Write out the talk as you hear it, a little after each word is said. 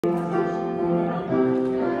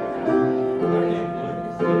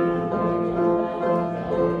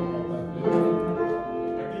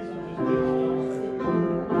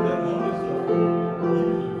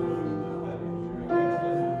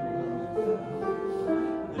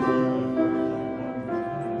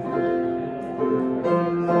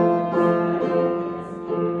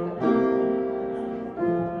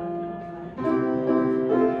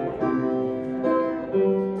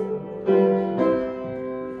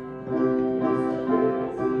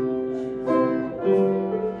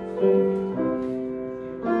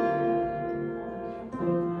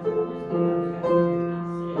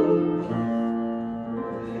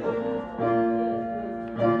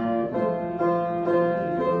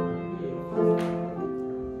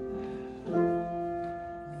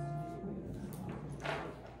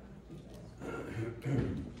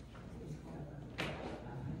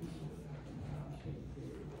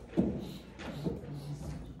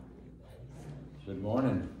Good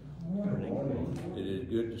morning. It is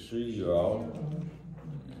good to see you all.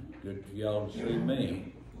 Good for y'all to see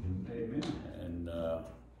me. Amen. And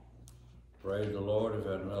praise the Lord, I've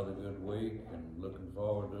had another good week and looking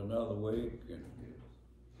forward to another week. And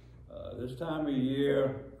this time of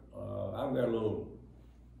year, I've got a little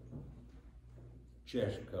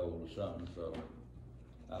chest cold or something, so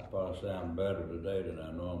I probably sound better today than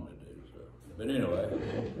I normally do. So, but anyway,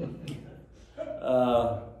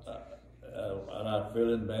 I'm not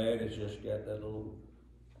feeling bad. It's just got that little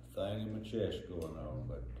thing in my chest going on.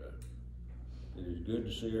 But it is good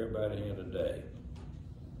to see everybody here today.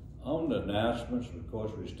 On the announcements, of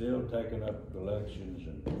course, we're still taking up collections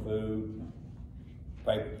and food,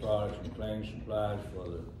 paper products, and cleaning supplies for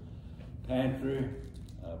the pantry.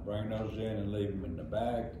 Bring those in and leave them in the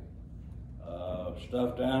back.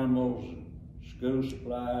 Stuffed animals and school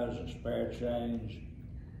supplies and spare change.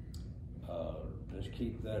 Just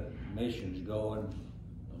keep that missions going.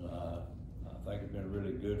 I think it's been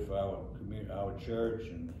really good for our community, our church,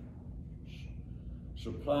 and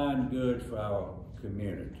supplying goods for our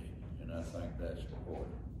community, and I think that's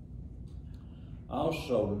important.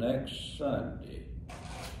 Also, next Sunday,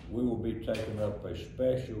 we will be taking up a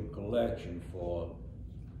special collection for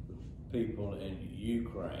people in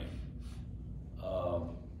Ukraine.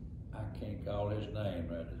 I can't call his name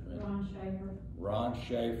right. Ron Schaefer. Ron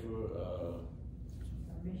Schaefer,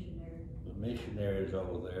 Missionary. the missionaries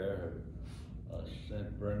over there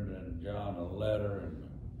sent Brenda and John a letter and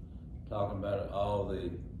talking about all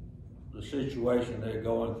the situation they're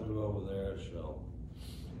going through over there. So,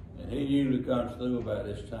 and he usually comes through about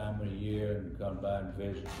this time of the year and comes by and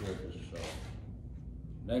visits with us. So,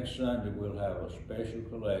 next Sunday we'll have a special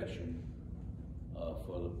collection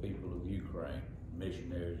for the people of Ukraine,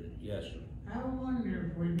 missionaries. Yes, sir. I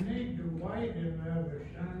wonder if we need to wait another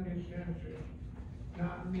Sunday since there's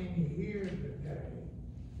not many here today.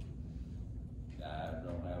 I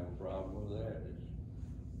don't have a problem with that.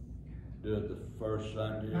 Do it the first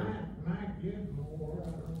Sunday. Might get more.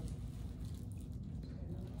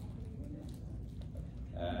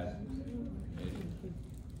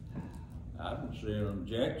 I don't see an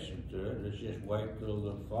objection to it. Let's just wait till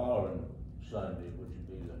the following Sunday, which would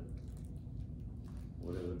be the,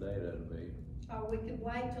 whatever day that'll be. Or we could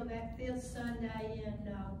wait till that 5th Sunday and,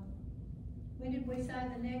 when did we say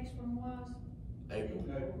the next one was? April.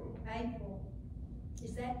 April.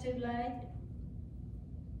 Is that too late?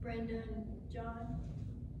 Brenda and John?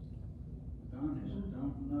 Don't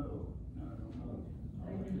know. I don't know.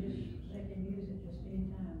 They can use it just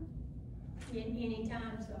anytime. Any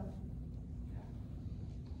time, so.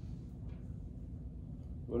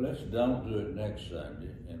 Well, don't do it next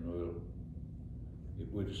Sunday, and if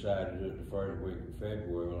we decide to do it the first week of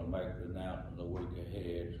February, we'll make the announcement a week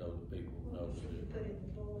ahead so the people know that Put it in the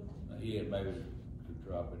bulletin. Yeah, maybe to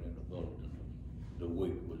drop it in the bulletin the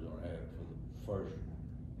week we're gonna have for the first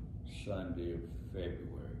Sunday of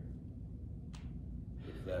February,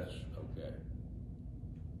 if that's okay.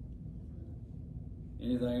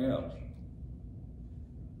 Anything else?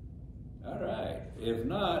 All right, if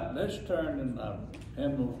not, let's turn in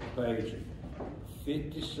hymnal page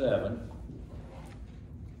 57,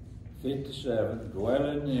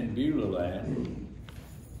 Dwelling in Beulah Land.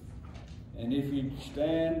 And if you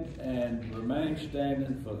stand and remain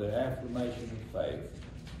standing for the affirmation of faith,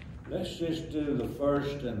 let's just do the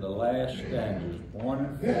first and the last stanzas, 1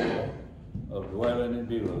 and 4 of Dwelling in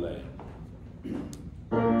Beulah Land.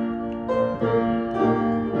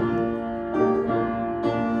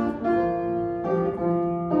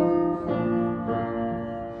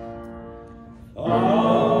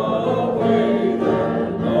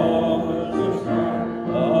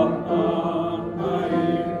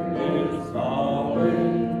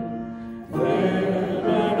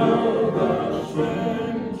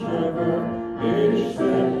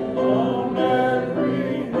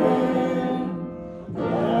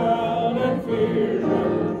 Fear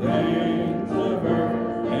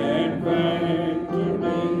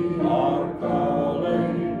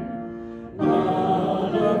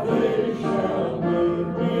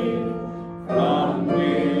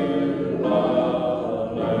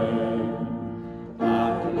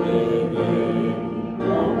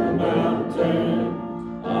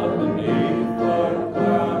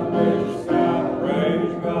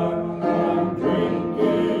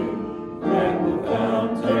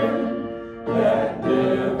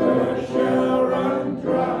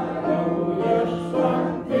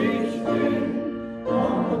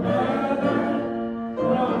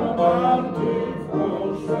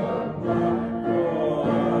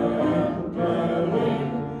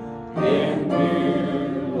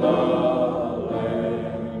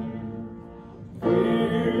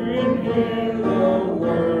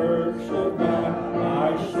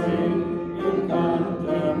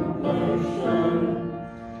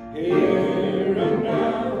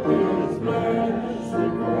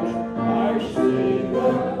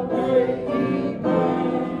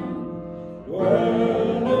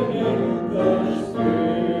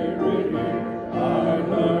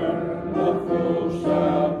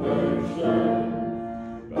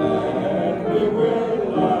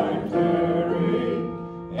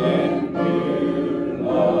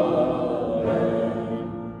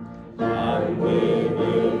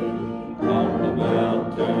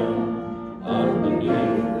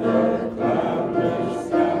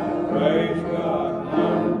God,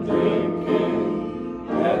 I'm drinking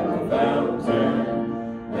at the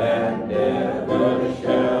fountain that never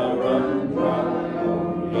shall run dry.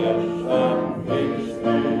 Oh, yes, I'm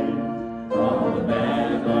feasting on the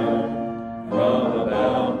manna from a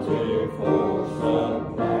bountiful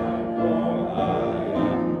supply, for I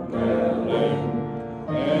am dwelling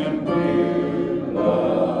in Beulah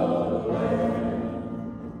land.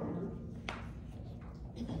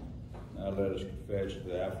 Now let us confess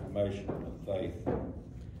the affirmation of faith.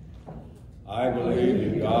 I believe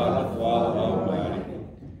in God the Father Almighty,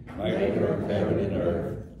 maker of heaven and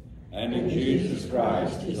earth, and in Jesus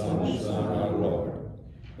Christ, his only Son, our Lord,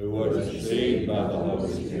 who was conceived by the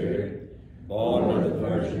Holy Spirit, born of the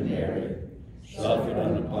Virgin Mary, suffered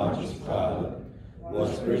under Pontius Pilate,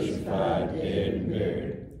 was crucified, dead, and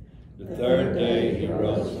buried. The third day he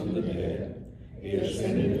rose from the dead. He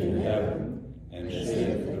ascended into heaven, and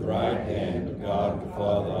sitteth at the right hand of God the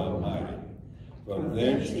Father Almighty. From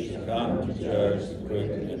thence he shall come to judge the quick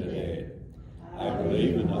and the dead. I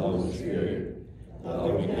believe in the Holy Spirit, the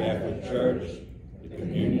Holy Catholic Church, the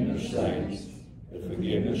communion of saints, the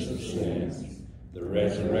forgiveness of sins, the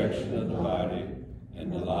resurrection of the body,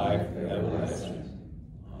 and the life everlasting.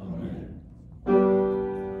 Amen.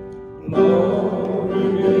 Glory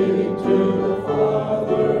be to the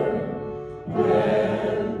Father,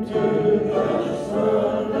 and to the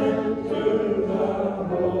Son, and to the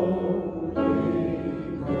Holy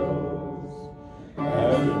Ghost,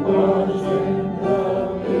 as it was in the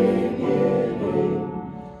beginning,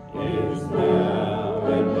 is now,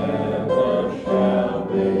 and ever shall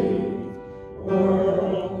be,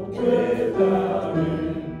 world without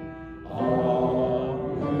end. Amen.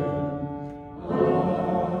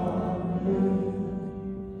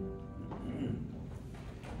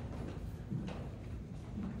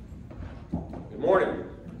 Good morning.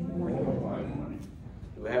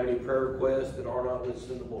 Do we have any prayer requests that are not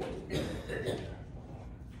listed in the bulletin?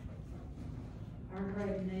 Our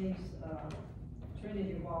great niece,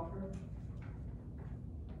 Trinity Walker.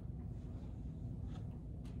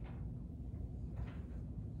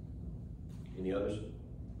 Any others?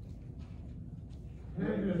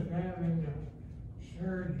 Linda's having a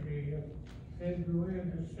surgery February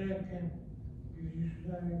the 2nd, did you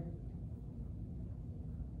say?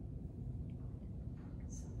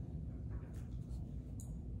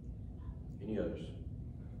 Any others?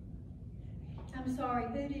 I'm sorry,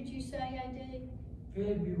 who did you say, AD?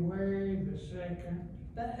 February the 2nd.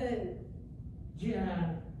 But who?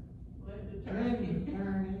 John. Linda Kearney.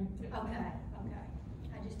 Okay.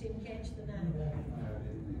 I just didn't catch the name.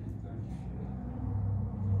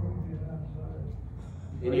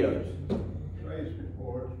 Any others? Praise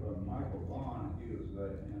reports from Michael Vaughn. He was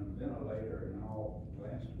in a ventilator and all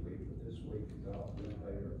last week, but this week he's off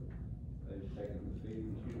ventilator. They've taken the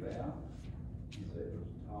feeding tube out. He said he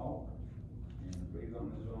was talk and breathe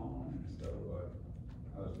on his own. And so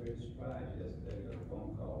I was very surprised yesterday. I got a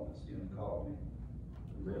phone call and Stephen called me.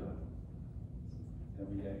 Really? Tell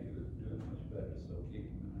me, yeah, he was doing much better, so keep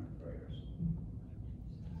him in our prayers.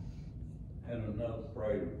 And another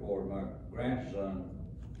praise report, my grandson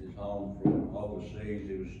is home from overseas.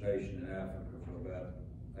 He was stationed in Africa for about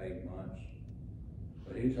 8 months.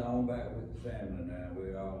 But he's home back with the family now.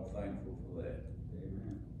 We're all thankful for that.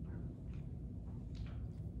 Amen.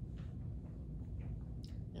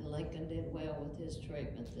 And Lincoln did well with his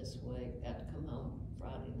treatment this week. Got to come home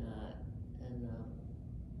Friday night, and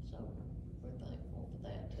so we're thankful for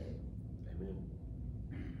that too. Amen.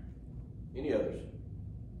 Any others?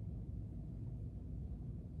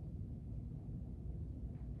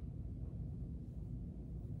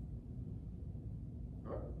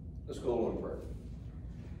 All right, let's go on in prayer.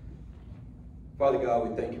 Father God,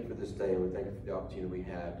 we thank you for this day, and we thank you for the opportunity we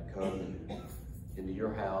have to come into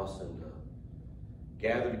your house and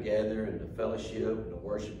gather together and to fellowship and to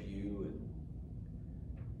worship you.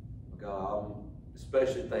 And God, I'm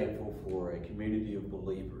especially thankful for a community of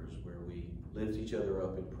believers where we lift each other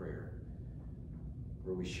up in prayer,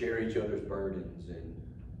 where we share each other's burdens and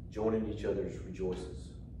join in each other's rejoices.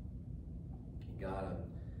 And God, I'm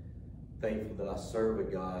thankful that I serve a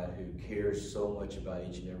God who cares so much about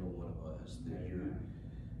each and every one of us, that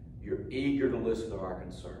you're eager to listen to our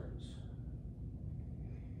concerns.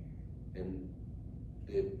 And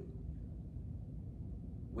if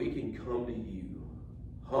we can come to you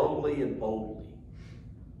humbly and boldly,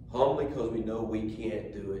 humbly because we know we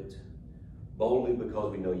can't do it, boldly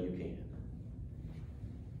because we know you can.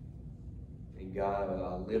 And God,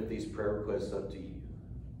 I lift these prayer requests up to you.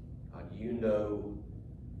 God, you know,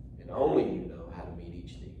 and only you know how to meet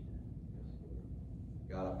each need.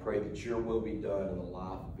 God, I pray that your will be done in the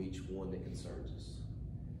life of each one that concerns us.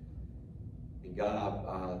 And God,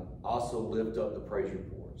 I also lift up the praise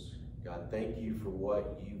reports. God, thank you for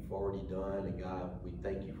what you've already done. And God, we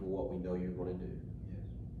thank you for what we know you're going to do.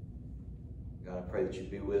 God, I pray that you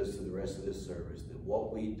be with us through the rest of this service, that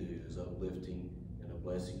what we do is uplifting and a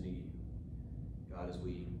blessing to you. God, as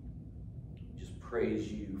we just praise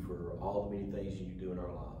you for all the many things you do in our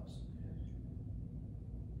lives.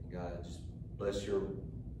 And God, just pray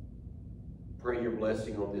your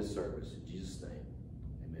blessing on this service. In Jesus' name,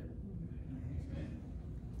 amen.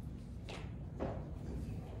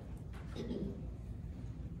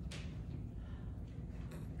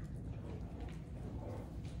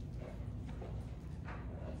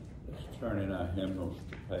 Let's turn in our hymnals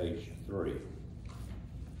to page 3.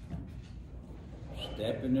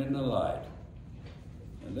 Stepping in the light.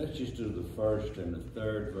 And let's just do the first and the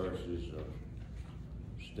third verses of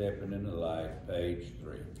Stepping in the Light, page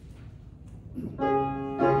 3.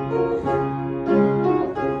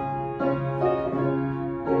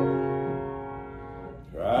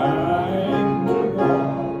 Trying to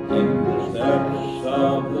walk in the steps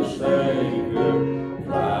of the Savior,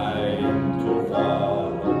 trying to follow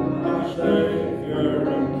my Savior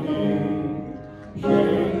and King,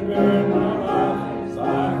 shaping my life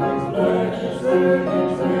like a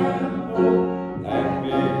blessed example,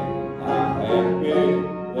 happy,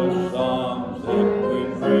 the songs that we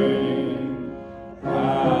sing.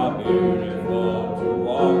 How beautiful to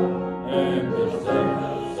walk in the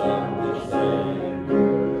steps of the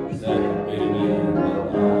Savior, stepping in the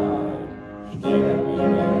light, stepping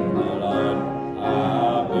in the light.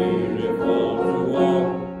 How beautiful to walk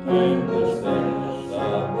in the steps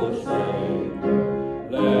of the Savior,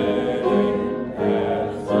 letting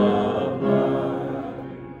paths of light,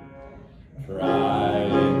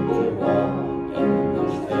 trying to walk in the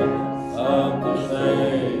steps of the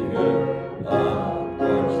Savior,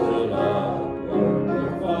 upwards till upward we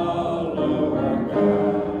follow our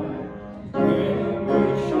God. When we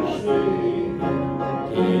shall see Him, the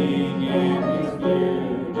King in His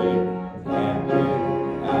beauty,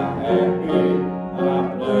 happy, our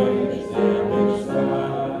place in His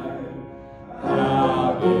side.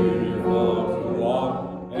 How beautiful to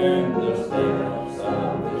walk in the steps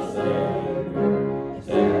of the Savior,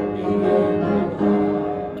 stepping in the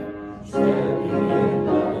light, stepping in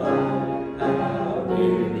the light. How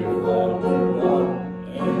beautiful to walk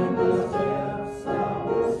in the steps of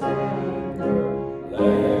the Savior,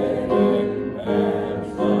 letting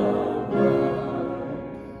paths of light.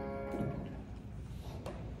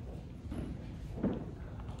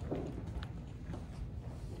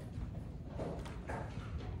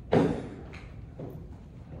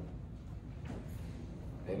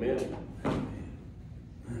 Amen.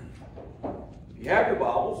 If you have your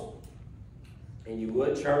Bibles, and you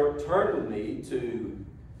would turn with me to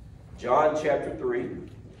John chapter 3.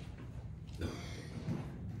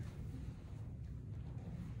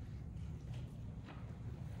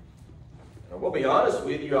 I will be honest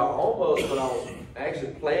with you, when I was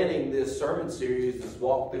actually planning this sermon series, this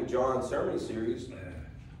Walk Through John sermon series,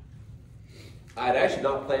 I had actually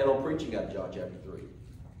not planned on preaching out of John chapter 3.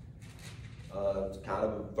 It's kind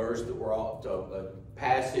of a verse that a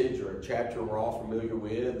passage or a chapter we're all familiar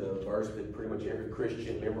with, a verse that pretty much every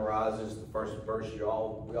Christian memorizes. The first verse we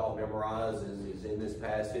all memorize is in this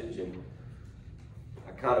passage, and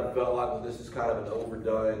I kind of felt like, well, this is kind of an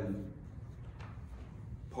overdone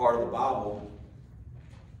part of the Bible,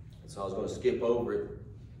 and so I was going to skip over it.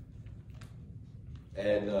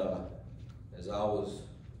 And as I was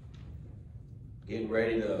getting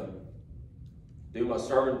ready to do my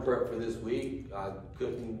sermon prep for this week, I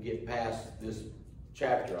couldn't get past this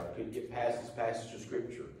chapter. I couldn't get past this passage of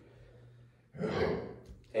Scripture.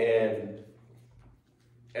 And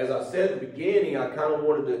as I said at the beginning, I kind of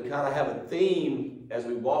wanted to have a theme as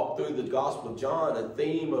we walk through the Gospel of John, a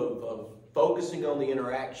theme of focusing on the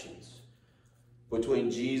interactions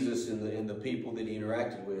between Jesus and the people that he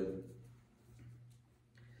interacted with.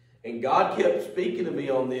 And God kept speaking to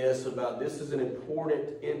me on this, about this is an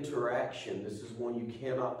important interaction. This is one you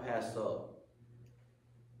cannot pass up.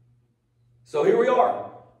 So here we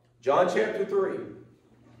are, John chapter 3.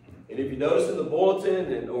 And if you notice in the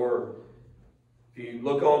bulletin, or if you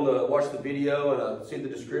watch the video and see the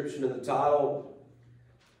description and the title,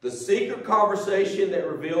 the secret conversation that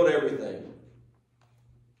revealed everything.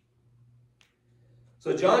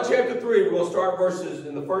 So John chapter 3, we're going to start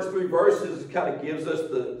in the first 3 verses, it kind of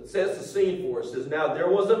sets the scene for us. It says, now there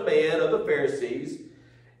was a man of the Pharisees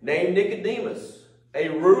named Nicodemus, a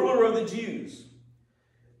ruler of the Jews.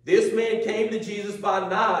 This man came to Jesus by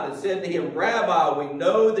night and said to him, Rabbi, we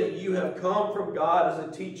know that you have come from God as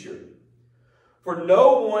a teacher. For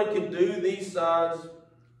no one can do these signs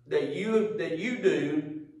that you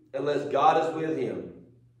do unless God is with him.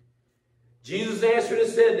 Jesus answered and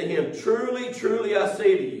said to him, Truly, truly, I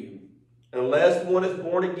say to you, unless one is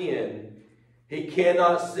born again, he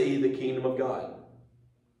cannot see the kingdom of God.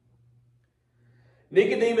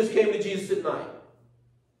 Nicodemus came to Jesus at night,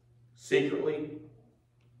 secretly,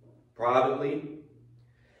 privately,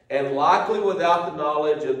 and likely without the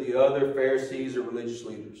knowledge of the other Pharisees or religious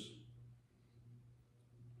leaders.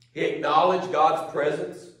 He acknowledged God's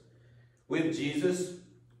presence with Jesus,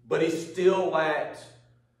 but he still lacked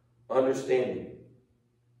understanding.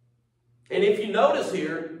 And if you notice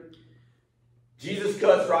here, Jesus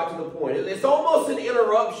cuts right to the point. It's almost an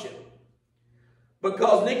interruption,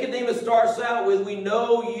 because Nicodemus starts out with, we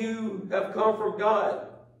know you have come from God.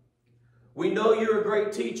 We know you're a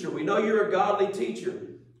great teacher. We know you're a godly teacher.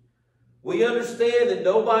 We understand that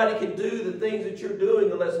nobody can do the things that you're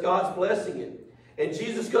doing unless God's blessing it. And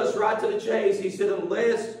Jesus cuts right to the chase. He said,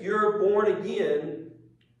 unless you're born again,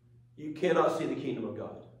 you cannot see the kingdom of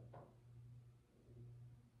God.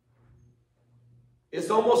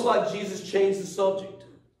 It's almost like Jesus changed the subject.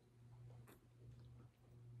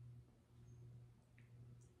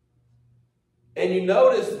 And you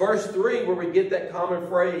notice verse 3 where we get that common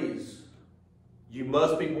phrase, you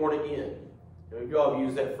must be born again. How many of y'all have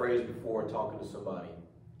used that phrase before talking to somebody?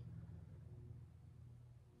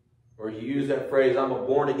 Or you use that phrase, I'm a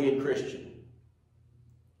born again Christian.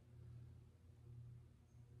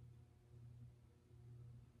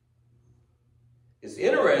 It's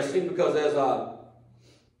interesting because as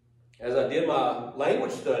I did my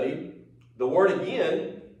language study, the word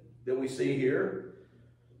again that we see here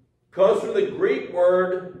comes from the Greek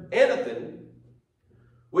word anathen,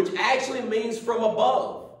 which actually means from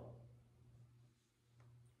above.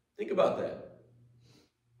 Think about that.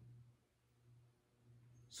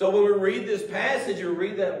 So when we read this passage or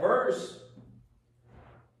read that verse,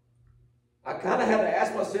 I kind of have to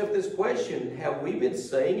ask myself this question: have we been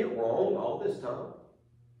saying it wrong all this time?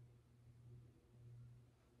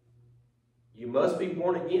 You must be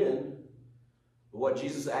born again. But what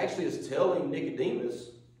Jesus actually is telling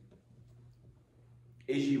Nicodemus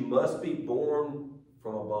is you must be born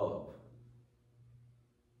from above.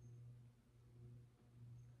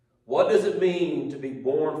 What does it mean to be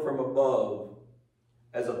born from above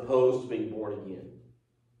as opposed to being born again?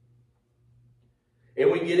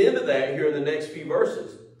 And we get into that here in the next few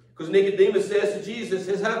verses. Because Nicodemus says to Jesus,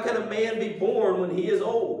 says, how can a man be born when he is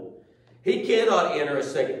old? He cannot enter a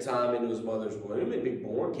second time into his mother's womb and be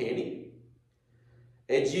born, can he?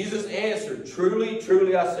 And Jesus answered, Truly,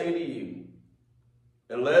 truly, I say to you,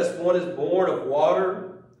 unless one is born of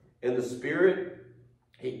water and the Spirit,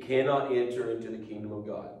 he cannot enter into the kingdom of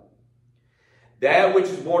God. That which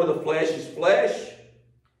is born of the flesh is flesh,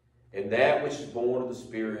 and that which is born of the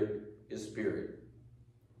Spirit is spirit.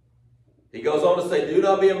 He goes on to say, do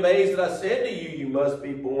not be amazed that I said to you, you must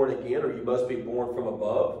be born again, or you must be born from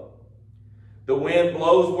above. The wind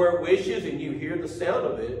blows where it wishes, and you hear the sound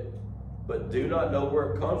of it, but do not know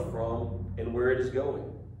where it comes from and where it is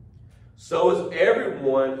going. So is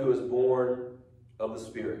everyone who is born of the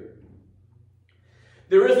Spirit.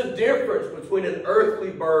 There is a difference between an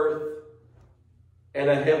earthly birth and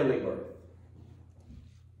a heavenly birth.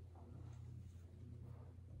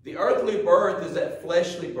 The earthly birth is that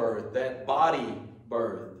fleshly birth, that body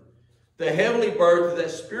birth. The heavenly birth is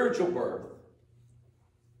that spiritual birth.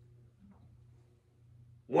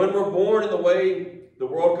 When we're born in the way the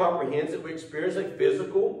world comprehends it, we experience a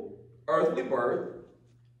physical, earthly birth.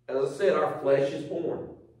 As I said, our flesh is born.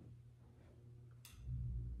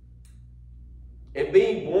 And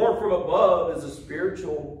being born from above is a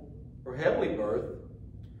spiritual or heavenly birth.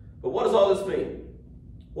 But what does all this mean?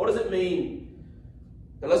 What does it mean?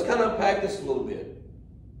 Now let's kind of unpack this a little bit.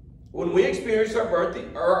 When we experience our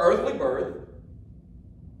earthly birth,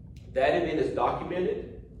 that event is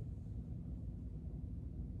documented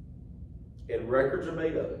and records are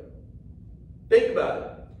made of it. Think about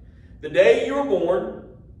it. The day you were born,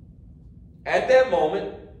 at that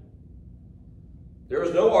moment, there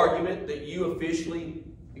was no argument that you officially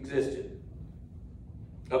existed.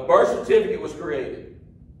 A birth certificate was created.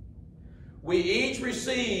 We each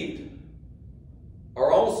received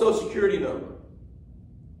our own Social Security number.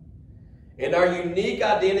 And our unique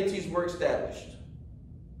identities were established.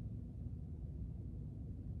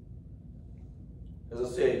 As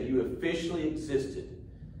I said, you officially existed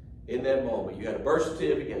in that moment. You had a birth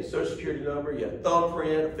certificate, you had a Social Security number, you had a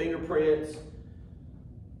thumbprint, fingerprints.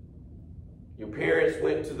 Your parents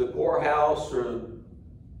went to the courthouse or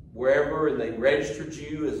wherever and they registered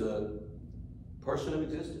you as a person of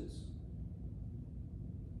existence.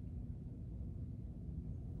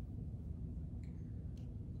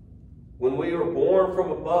 When we are born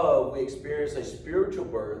from above, we experience a spiritual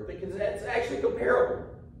birth because that's actually comparable.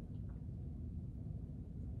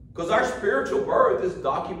 Because our spiritual birth is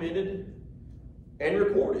documented and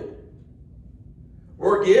recorded.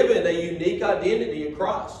 We're given a unique identity in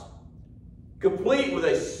Christ, complete with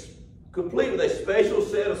a special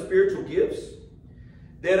set of spiritual gifts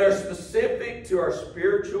that are specific to our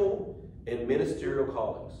spiritual and ministerial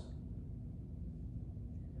callings.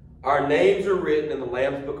 Our names are written in the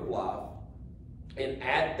Lamb's Book of Life, and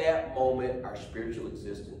at that moment, our spiritual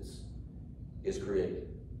existence is created.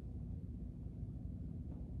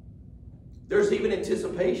 There's even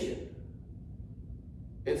anticipation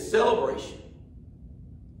and celebration.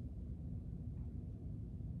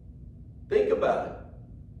 Think about it.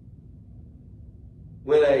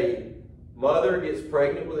 When a mother gets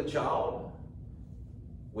pregnant with a child,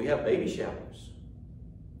 we have baby showers.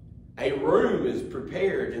 A room is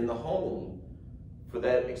prepared in the home for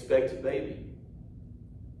that expected baby.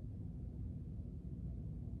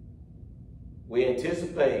 We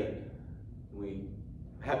anticipate, we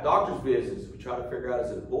have doctor's visits, we try to figure out,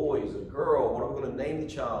 is it a boy, is it a girl, what are we going to name the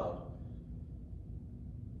child?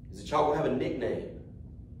 Is the child going to have a nickname?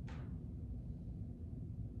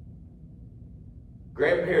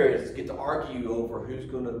 Grandparents get to argue over who's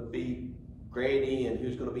going to be granny and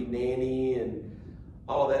who's going to be nanny and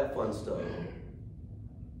all of that fun stuff.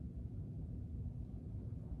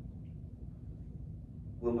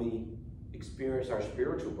 When we experience our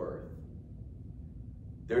spiritual birth,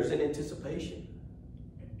 there's an anticipation.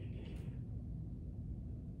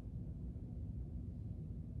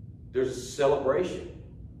 There's a celebration.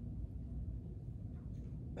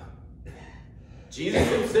 Jesus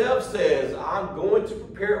himself says, I'm going to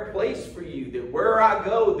prepare a place for you, that where I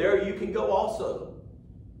go, there you can go also.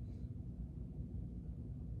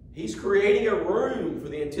 He's creating a room for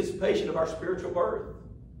the anticipation of our spiritual birth.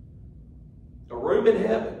 A room in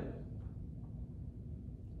heaven.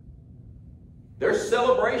 There's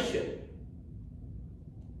celebration.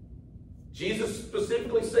 Jesus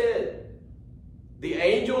specifically said, the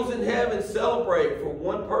angels in heaven celebrate for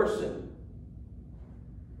one person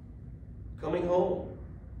coming home.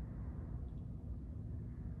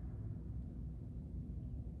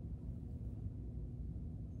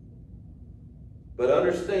 But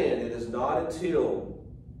understand, it is not until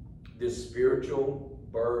this spiritual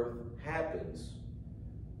birth happens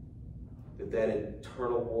that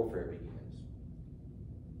eternal warfare begins.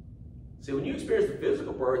 See, when you experience the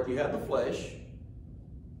physical birth, you have the flesh.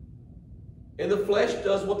 And the flesh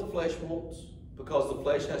does what the flesh wants, because the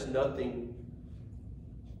flesh has nothing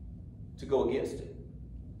to go against it.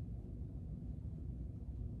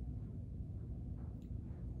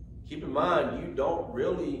 Keep in mind, you don't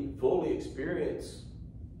really fully experience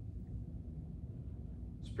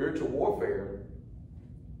spiritual warfare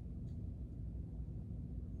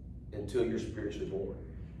until you're spiritually born.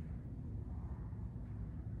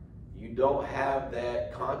 You don't have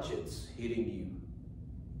that conscience hitting you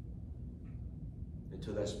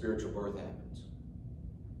until that spiritual birth happens.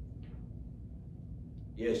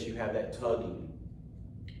 Yes, you have that tugging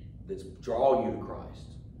that's drawing you to Christ.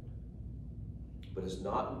 But it's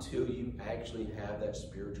not until you actually have that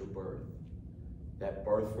spiritual birth, that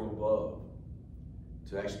birth from above,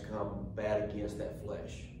 to actually combat against that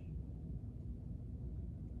flesh.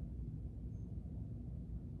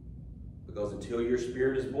 Because until your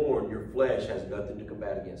spirit is born, your flesh has nothing to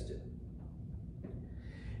combat against it.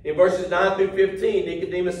 In verses 9 through 15,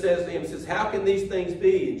 Nicodemus says to him, how can these things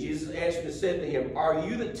be? And Jesus answered and said to him, are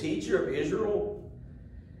you the teacher of Israel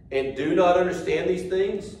and do not understand these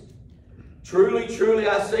things? Truly, truly,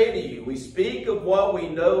 I say to you, we speak of what we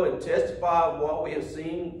know and testify of what we have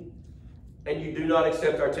seen, and you do not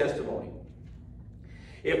accept our testimony.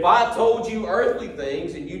 If I told you earthly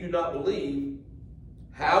things and you do not believe,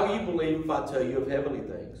 how will you believe if I tell you of heavenly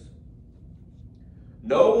things?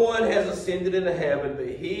 No one has ascended into heaven but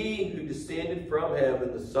he who descended from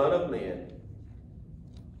heaven, the Son of Man.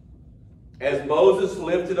 As Moses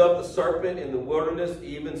lifted up the serpent in the wilderness,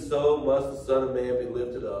 even so must the Son of Man be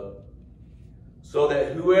lifted up, so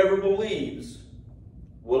that whoever believes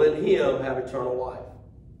will in him have eternal life.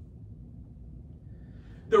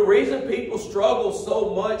 The reason people struggle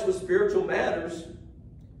so much with spiritual matters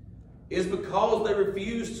is because they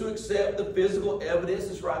refuse to accept the physical evidence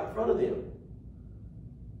that's right in front of them.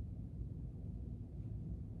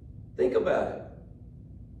 Think about it.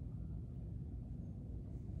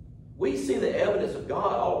 We see the evidence of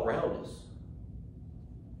God all around us.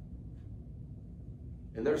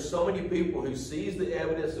 And there's so many people who sees the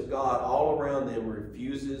evidence of God all around them,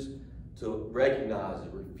 refuses to recognize it,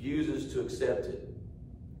 refuses to accept it.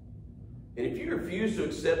 And if you refuse to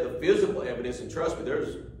accept the physical evidence, and trust me,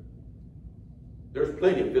 there's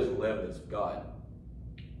plenty of physical evidence of God,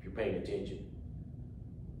 if you're paying attention.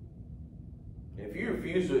 And if you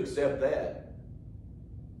refuse to accept that,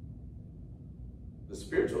 the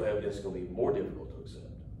spiritual evidence is going to be more difficult to accept.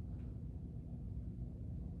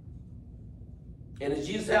 And as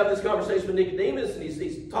Jesus having this conversation with Nicodemus, and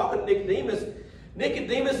he's talking to Nicodemus,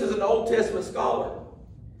 Nicodemus is an Old Testament scholar.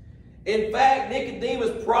 In fact,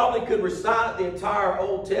 Nicodemus probably could recite the entire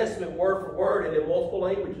Old Testament word for word and in multiple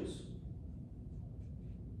languages.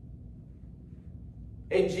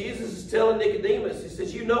 And Jesus is telling Nicodemus, he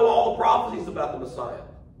says, you know all the prophecies about the Messiah.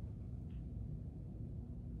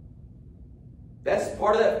 That's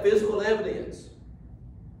part of that physical evidence.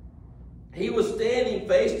 He was standing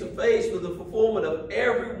face to face with the fulfillment of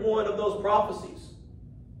every one of those prophecies.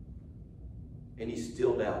 And he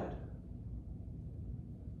still doubted.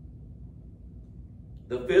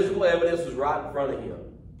 The physical evidence was right in front of him,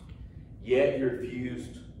 yet he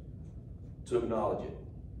refused to acknowledge it.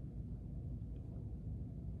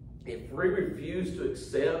 If we refuse to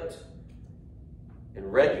accept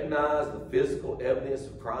and recognize the physical evidence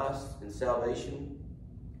of Christ and salvation,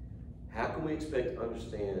 how can we expect to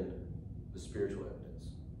understand the spiritual evidence?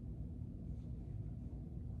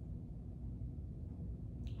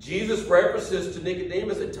 Jesus references to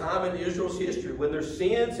Nicodemus a time in Israel's history when their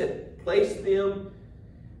sins had placed them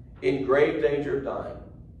in grave danger of dying.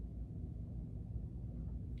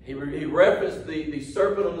 He referenced the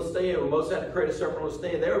serpent on the stand. When Moses had to create a serpent on the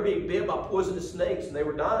stand, they were being bit by poisonous snakes and they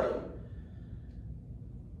were dying.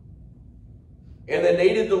 And they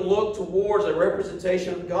needed to look towards a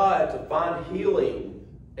representation of God to find healing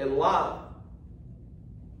and life.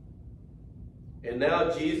 And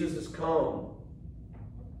now Jesus has come.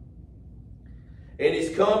 And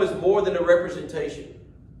He's come as more than a representation.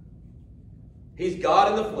 He's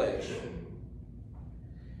God in the flesh.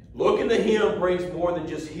 Looking to Him brings more than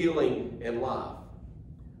just healing and life.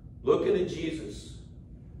 Looking to Jesus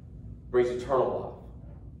brings eternal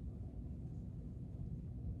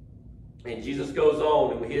life. And Jesus goes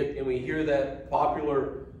on, and we hear that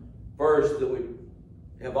popular verse that we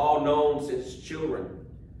have all known since children.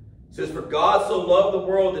 It says, "For God so loved the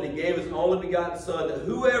world that He gave His only begotten Son, that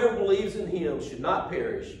whoever believes in Him should not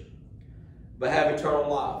perish, but have eternal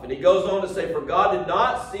life." And He goes on to say, "For God did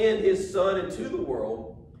not send His Son into the world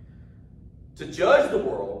to judge the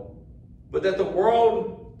world, but that the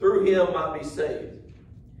world through Him might be saved.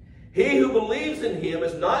 He who believes in Him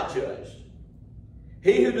is not judged.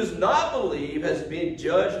 He who does not believe has been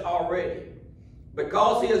judged already,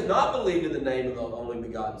 because he has not believed in the name of the only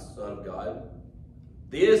begotten Son of God.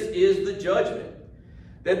 This is the judgment,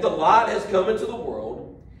 that the light has come into the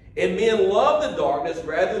world, and men love the darkness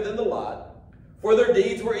rather than the light, for their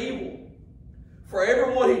deeds were evil. For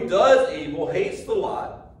everyone who does evil hates the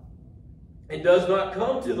light, and does not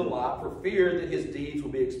come to the light for fear that his deeds will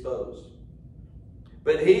be exposed.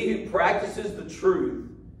 But he who practices the truth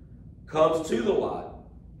comes to the light,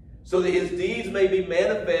 so that his deeds may be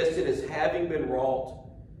manifested as having been wrought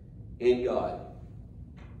in God."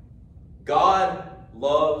 God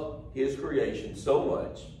loved His creation so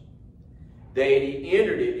much that He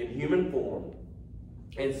entered it in human form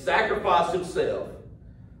and sacrificed Himself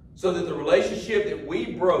so that the relationship that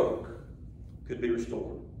we broke could be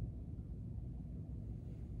restored.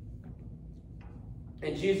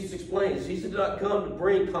 And Jesus explains, Jesus did not come to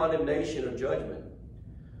bring condemnation or judgment,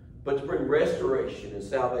 but to bring restoration and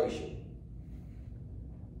salvation.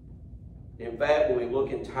 In fact, when we look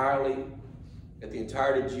entirely at the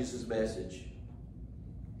entirety of Jesus' message,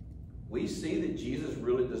 we see that Jesus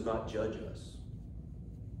really does not judge us.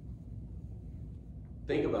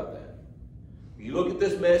 Think about that. When you look at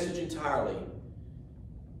this message entirely,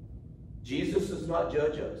 Jesus does not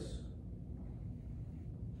judge us.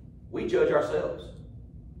 We judge ourselves.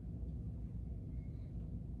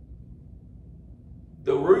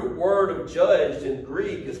 The root word of judged in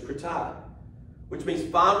Greek is kritai, which means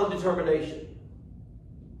final determination.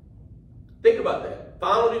 Think about that.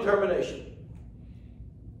 Final determination.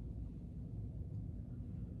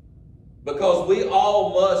 Because we all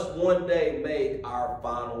must one day make our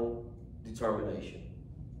final determination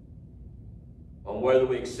on whether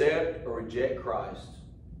we accept or reject Christ.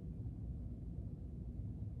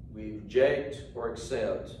 We reject or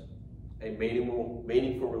accept a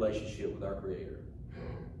meaningful relationship with our Creator.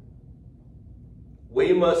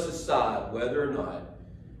 We must decide whether or not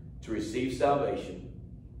to receive salvation,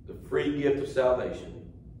 the free gift of salvation,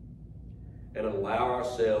 and allow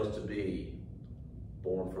ourselves to be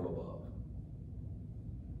born from above.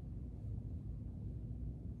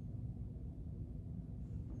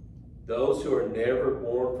 Those who are never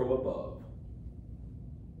born from above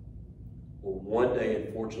one day,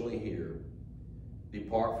 unfortunately, hear,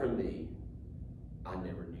 "Depart from me, I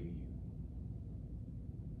never knew you."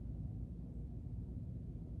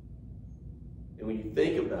 And when you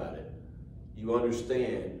think about it, you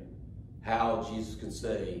understand how Jesus can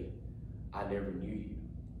say, "I never knew you."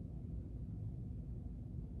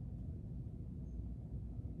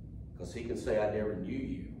 Because he can say, "I never knew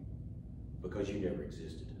you," because you never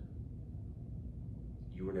existed.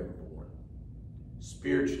 You were never born.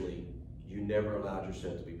 Spiritually, you never allowed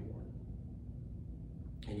yourself to be born.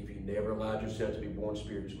 And if you never allowed yourself to be born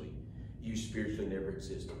spiritually, you spiritually never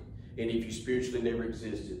existed. And if you spiritually never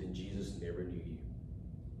existed, then Jesus never knew you.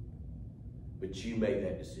 But you made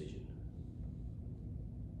that decision.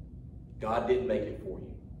 God didn't make it for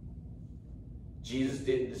you. Jesus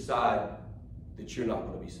didn't decide that you're not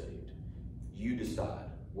going to be saved. You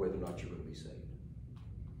decide whether or not you're going to be saved.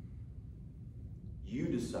 You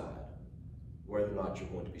decide whether or not you're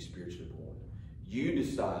going to be spiritually born. You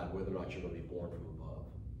decide whether or not you're going to be born from above.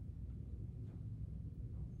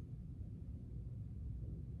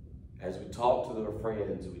 As we talk to our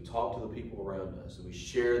friends, and we talk to the people around us, and we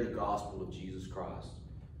share the gospel of Jesus Christ,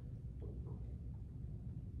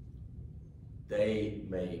 they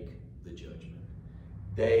make the judgment.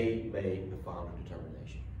 They make the final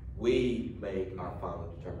determination. We make our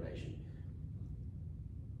final determination.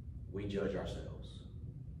 We judge ourselves.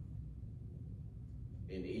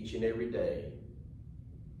 And each and every day,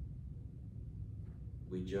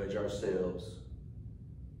 we judge ourselves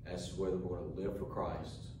as to whether we're going to live for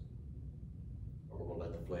Christ or we're going to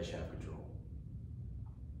let the flesh have control.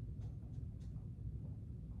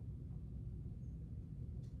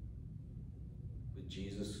 But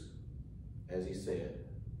Jesus, as he said,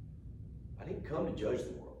 "I didn't come to judge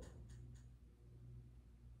the world.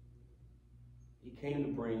 He came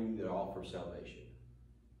to bring the offer of salvation.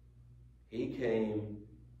 He came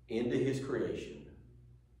into his creation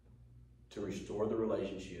to restore the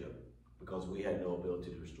relationship because we had no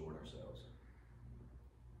ability to restore it ourselves."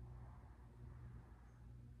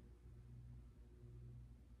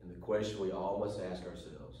 And the question we all must ask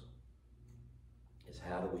ourselves is,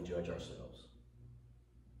 how do we judge ourselves?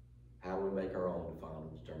 How do we make our own final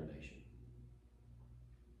determination?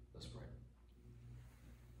 Let's pray.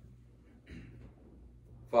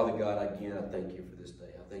 Father God, again, I thank you for this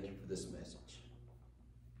day. I thank you for this message.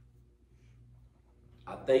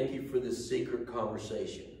 I thank you for this secret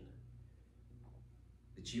conversation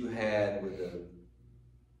that you had with the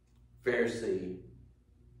Pharisee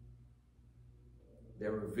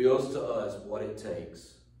that reveals to us what it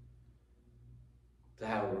takes to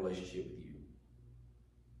have a relationship with you.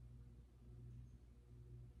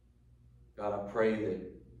 God, I pray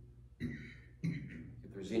that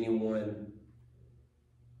if there's anyone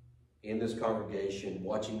in this congregation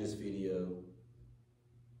watching this video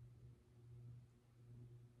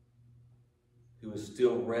who is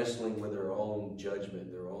still wrestling with their own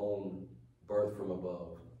judgment, their own birth from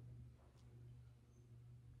above,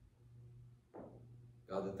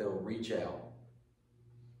 God, that they will reach out,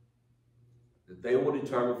 that they will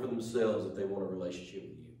determine for themselves if they want a relationship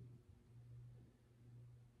with you.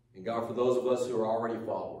 And God, for those of us who are already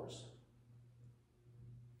followers,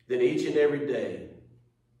 that each and every day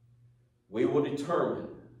we will determine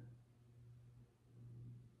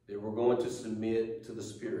that we're going to submit to the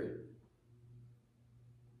Spirit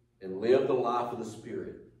and live the life of the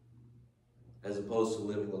Spirit as opposed to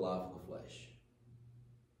living the life of the flesh.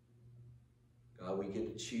 God, we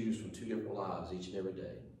get to choose from two different lives each and every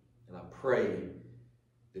day. And I pray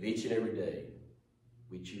that each and every day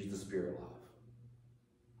we choose the Spirit life.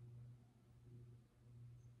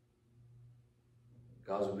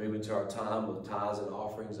 God, as we move into our time of tithes and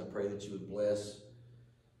offerings, I pray that you would bless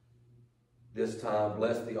this time,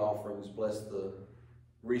 bless the offerings, bless the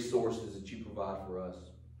resources that you provide for us.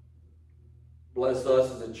 Bless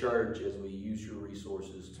us as a church as we use your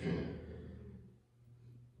resources to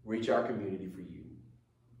reach our community for you.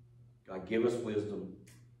 God, give us wisdom,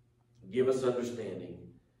 give us understanding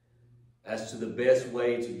as to the best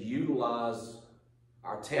way to utilize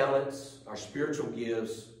our talents, our spiritual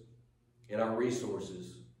gifts, and our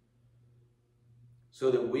resources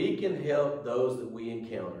so that we can help those that we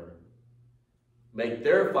encounter make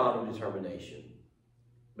their final determination,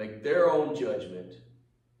 make their own judgment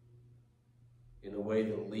in a way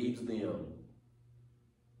that leads them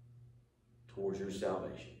towards your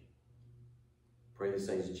salvation. Pray these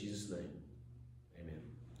things in Jesus' name. Amen.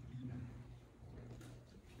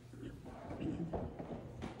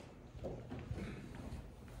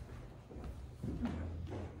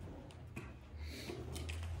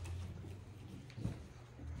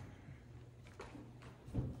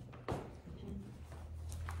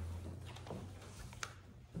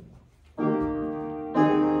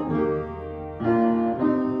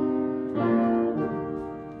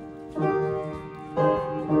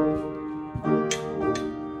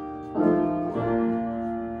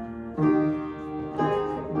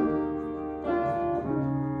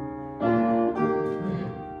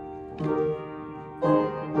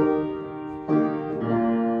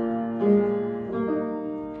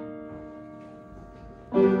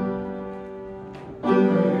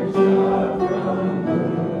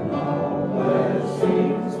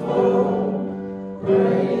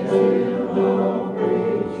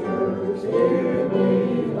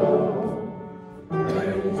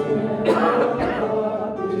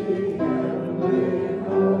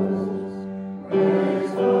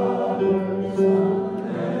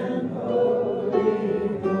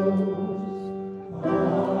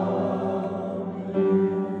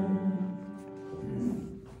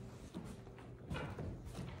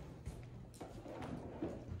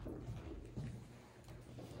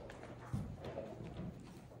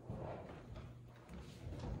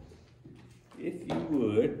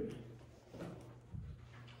 would,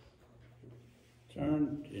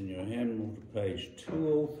 turn in your hymnal to page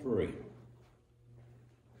 203.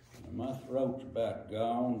 Now, my throat's about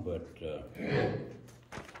gone, but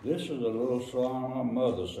this is a little song my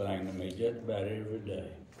mother sang to me just about every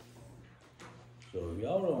day. So if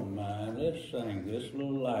y'all don't mind, let's sing this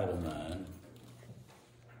little light of mine.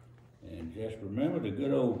 And just remember the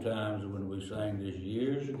good old times when we sang this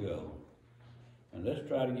years ago. And let's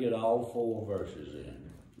try to get all 4 verses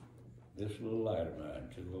in. This little light of mine,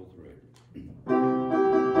 203.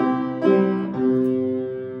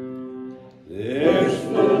 This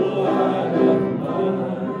little light of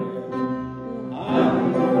mine,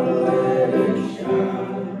 I'm gonna let it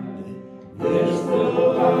shine. This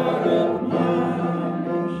little light of mine,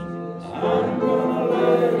 I'm gonna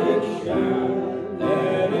let it shine.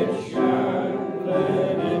 Let it shine,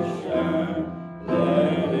 let it shine,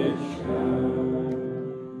 let it shine.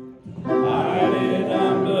 Hide it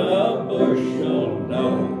under a bushel, no,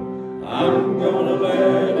 I'm gonna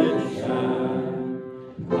let it shine.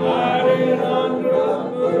 Hide it under a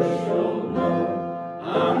bushel, no,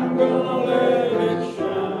 I'm gonna let it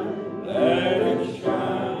shine. Let it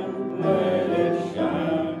shine, let it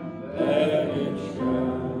shine, let it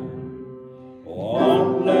shine.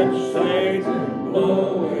 Won't let Satan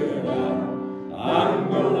blow it out, I'm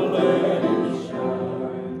gonna let it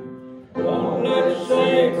shine. Won't let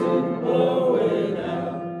Satan blow it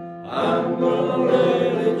out, I'm gonna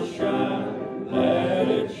let it shine. Let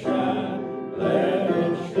it shine, let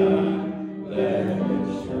it shine, let it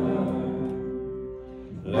shine.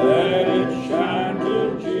 Let it shine till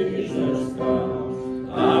Jesus comes,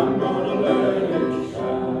 I'm gonna let it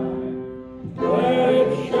shine. Let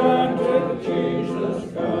it shine till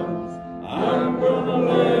Jesus comes, I'm gonna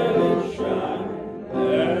let it shine.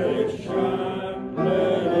 Let it shine,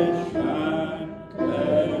 let it shine,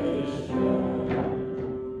 let it shine.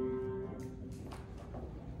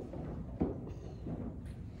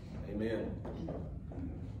 Amen.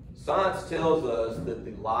 Science tells us that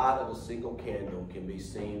the light of a single candle can be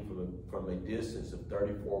seen from a distance of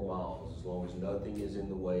 34 miles as long as nothing is in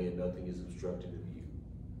the way and nothing is obstructing the view.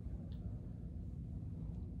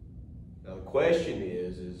 Now the question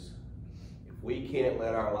is if we can't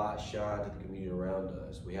let our light shine to the community around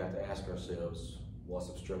us, we have to ask ourselves what's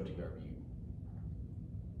obstructing our view.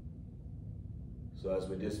 So as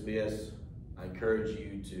we dismiss, I encourage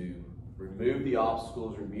you to remove the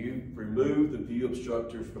obstacles, remove the view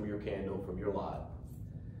obstructors from your candle, from your light,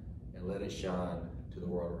 and let it shine to the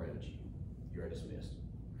world around you. You are dismissed.